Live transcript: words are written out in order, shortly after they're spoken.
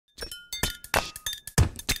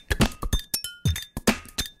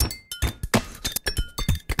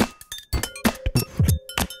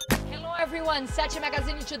everyone, Sete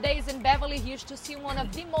Magazine today is in Beverly Hills to see one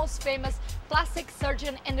of the most famous plastic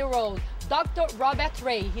surgeons in the world, Dr. Robert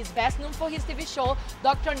Ray. He's best known for his TV show,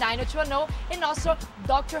 Dr. 90210, and also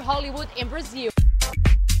Dr. Hollywood in Brazil.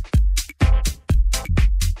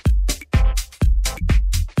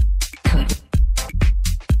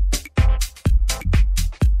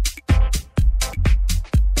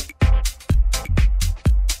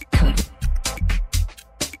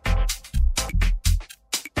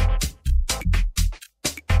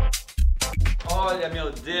 Olha,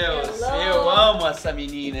 meu Deus, Hello. eu amo essa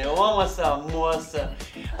menina, eu amo essa moça.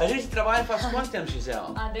 A gente trabalha faz quanto tempo,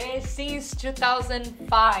 Gisele? André, since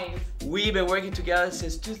 2005. We've been working together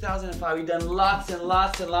since 2005. We've done lots and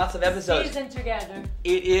lots and lots of episodes. Season together.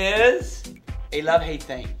 It is a love-hate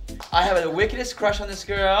thing. I have the wickedest crush on this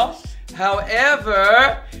girl.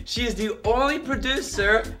 However, she is the only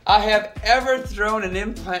producer I have ever thrown an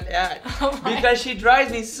implant at because she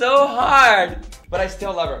drives me so hard, but I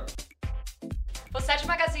still love her. For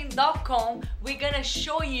SeteMagazine.com, we're gonna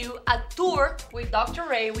show you a tour with Dr.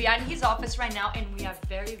 Ray. We are in his office right now and we are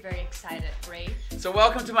very, very excited, Ray. So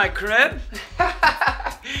welcome to my crib.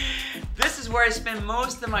 This is where I spend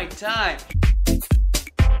most of my time.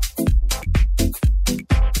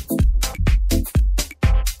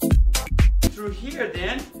 Through here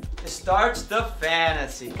then, it starts the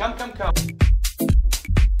fantasy. Come, come, come.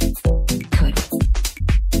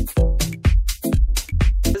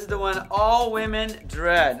 This is the one all women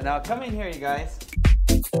dread. Now come in here, you guys.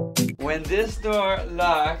 When this door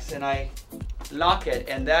locks and I lock it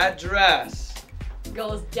and that dress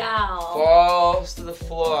Goes down. falls to the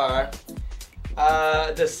floor,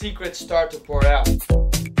 the secrets start to pour out.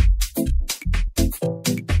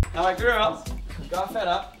 Now my girls got fed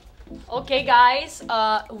up. Okay, guys,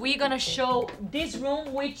 we're gonna show this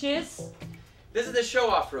room, which is... This is the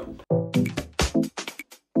show-off room.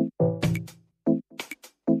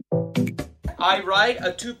 I write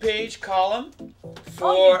a 2-page column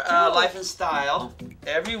for Life and Style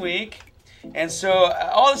every week. And so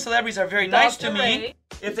all the celebrities are very nice to me.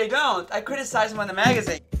 If they don't, I criticize them on the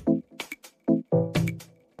magazine.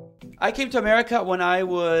 I came to America when I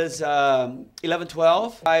was 11,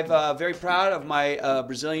 12. I'm very proud of my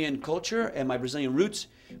Brazilian culture and my Brazilian roots,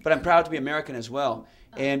 but I'm proud to be American as well.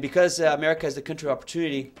 And because America is the country of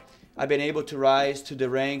opportunity, I've been able to rise to the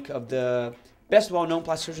rank of the best well-known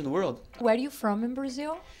plastic surgeon in the world. Where are you from in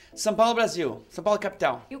Brazil? São Paulo, Brazil. São Paulo,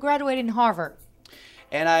 capital. You graduated in Harvard.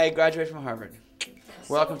 And I graduated from Harvard.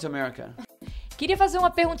 Welcome to America. Queria fazer uma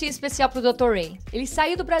perguntinha especial pro Dr. Ray. Ele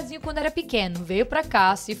saiu do Brasil quando era pequeno, veio pra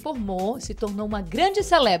cá, se formou, se tornou uma grande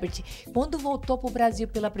celebrity. Quando voltou pro Brasil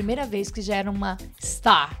pela primeira vez, que já era uma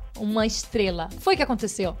star, uma estrela, foi que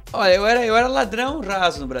aconteceu? Olha, eu era ladrão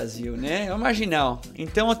raso no Brasil, né? Eu marginal.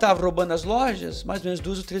 Então eu tava roubando as lojas mais ou menos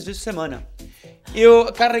 2 ou 3 vezes por semana.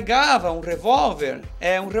 Eu carregava um revólver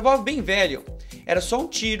bem velho. Era só um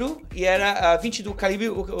tiro e era 22 calibre,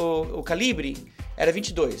 o calibre era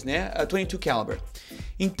 22, né? 22 caliber.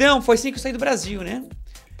 Então foi assim que eu saí do Brasil, né?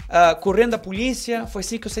 Correndo da polícia, foi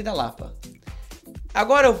assim que eu saí da Lapa.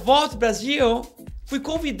 Agora eu volto ao Brasil, fui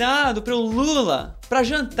convidado pelo Lula para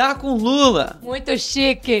jantar com o Lula. Muito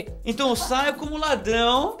chique. Então eu saio como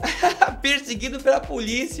ladrão, perseguido pela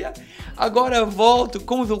polícia. Agora eu volto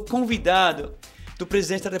como convidado do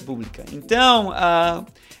presidente da República. Então,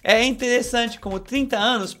 é interessante como 30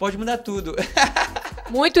 anos pode mudar tudo.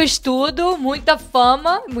 Muito estudo, muita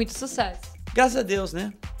fama, muito sucesso. Graças a Deus,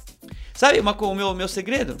 né? Sabe o meu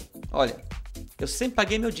segredo? Olha, eu sempre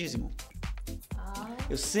paguei meu dízimo.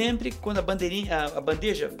 Eu sempre, quando a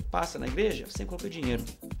bandeja passa na igreja, eu sempre coloquei dinheiro.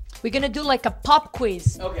 We're gonna do like a pop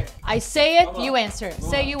quiz. Okay. I say it, you answer.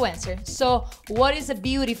 Say you answer. So, what is a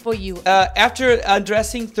beauty for you? After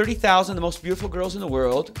undressing 30,000 the most beautiful girls in the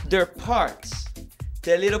world, their parts,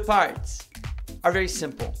 their little parts, are very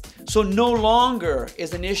simple. So no longer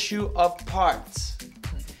is an issue of parts.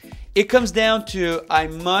 It comes down to, I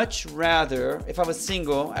much rather, if I was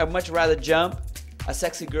single, I'd much rather jump a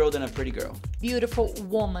sexy girl than a pretty girl. Beautiful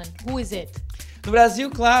woman. Who is it? No Brasil,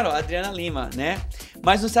 claro, Adriana Lima, né?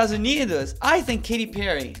 Mas nos Estados Unidos, I think Katy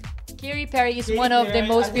Perry. Katy Perry is one of the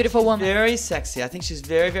most beautiful women. Very sexy. I think she's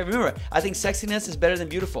very, very, remember, I think sexiness is better than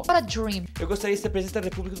beautiful. What a dream. Eu gostaria de ser presidente da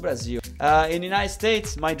República do Brasil. In the United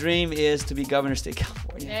States, my dream is to be governor of state of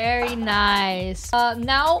California. Very nice.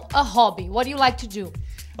 Now, a hobby. What do you like to do?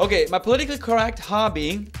 Okay, my politically correct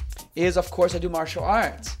hobby is, of course, I do martial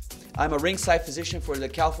arts. I'm a ringside physician for the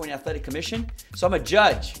California Athletic Commission, so I'm a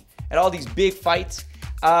judge at all these big fights,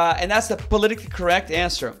 and that's the politically correct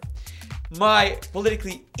answer. My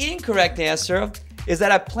politically incorrect answer is that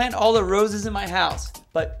I plant all the roses in my house.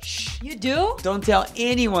 But shh, You do? don't tell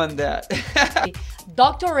anyone that.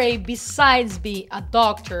 Dr. Ray, besides being a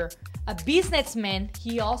doctor, a businessman,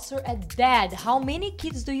 he also a dad. How many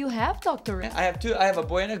kids do you have, Dr. Ray? I have two. I have a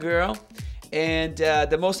boy and a girl. And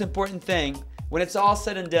the most important thing, when it's all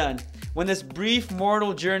said and done, when this brief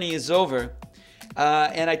mortal journey is over,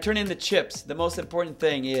 and I turn in the chips, the most important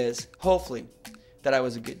thing is, hopefully, that I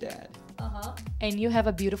was a good dad. And you have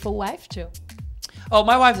a beautiful wife too. Oh,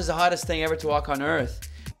 my wife is the hottest thing ever to walk on earth.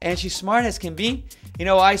 And she's smart as can be. You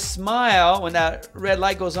know, I smile when that red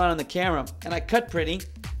light goes on the camera, and I cut pretty.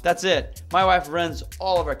 That's it. My wife runs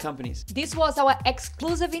all of our companies. This was our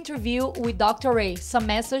exclusive interview with Dr. Ray. Some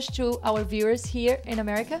message to our viewers here in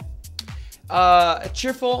America?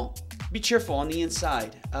 Be cheerful on the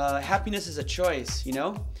inside. Happiness is a choice, you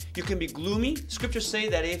know? You can be gloomy. Scriptures say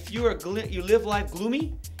that if you live life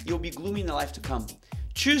gloomy, you'll be gloomy in the life to come.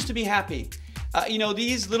 Choose to be happy. You know,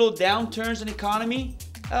 these little downturns in economy,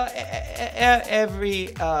 every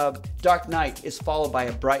dark night is followed by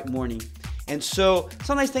a bright morning. And so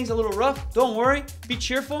sometimes things are a little rough. Don't worry, be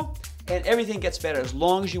cheerful, and everything gets better as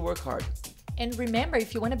long as you work hard. And remember,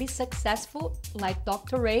 if you want to be successful like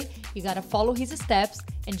Dr. Ray, you got to follow his steps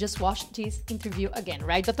and just watch this interview again.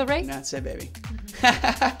 Right, Dr. Ray? That's it, baby.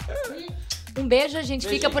 Beijo, a gente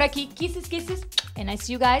fica por aqui. Kisses, kisses. And I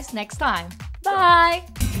see you guys next time. Bye!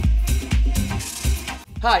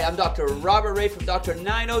 Hi, I'm Dr. Robert Ray from Dr.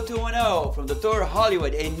 90210 from Dr.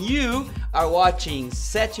 Hollywood, and you are watching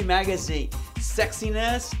Sete Magazine,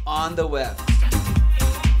 Sexiness on the Web.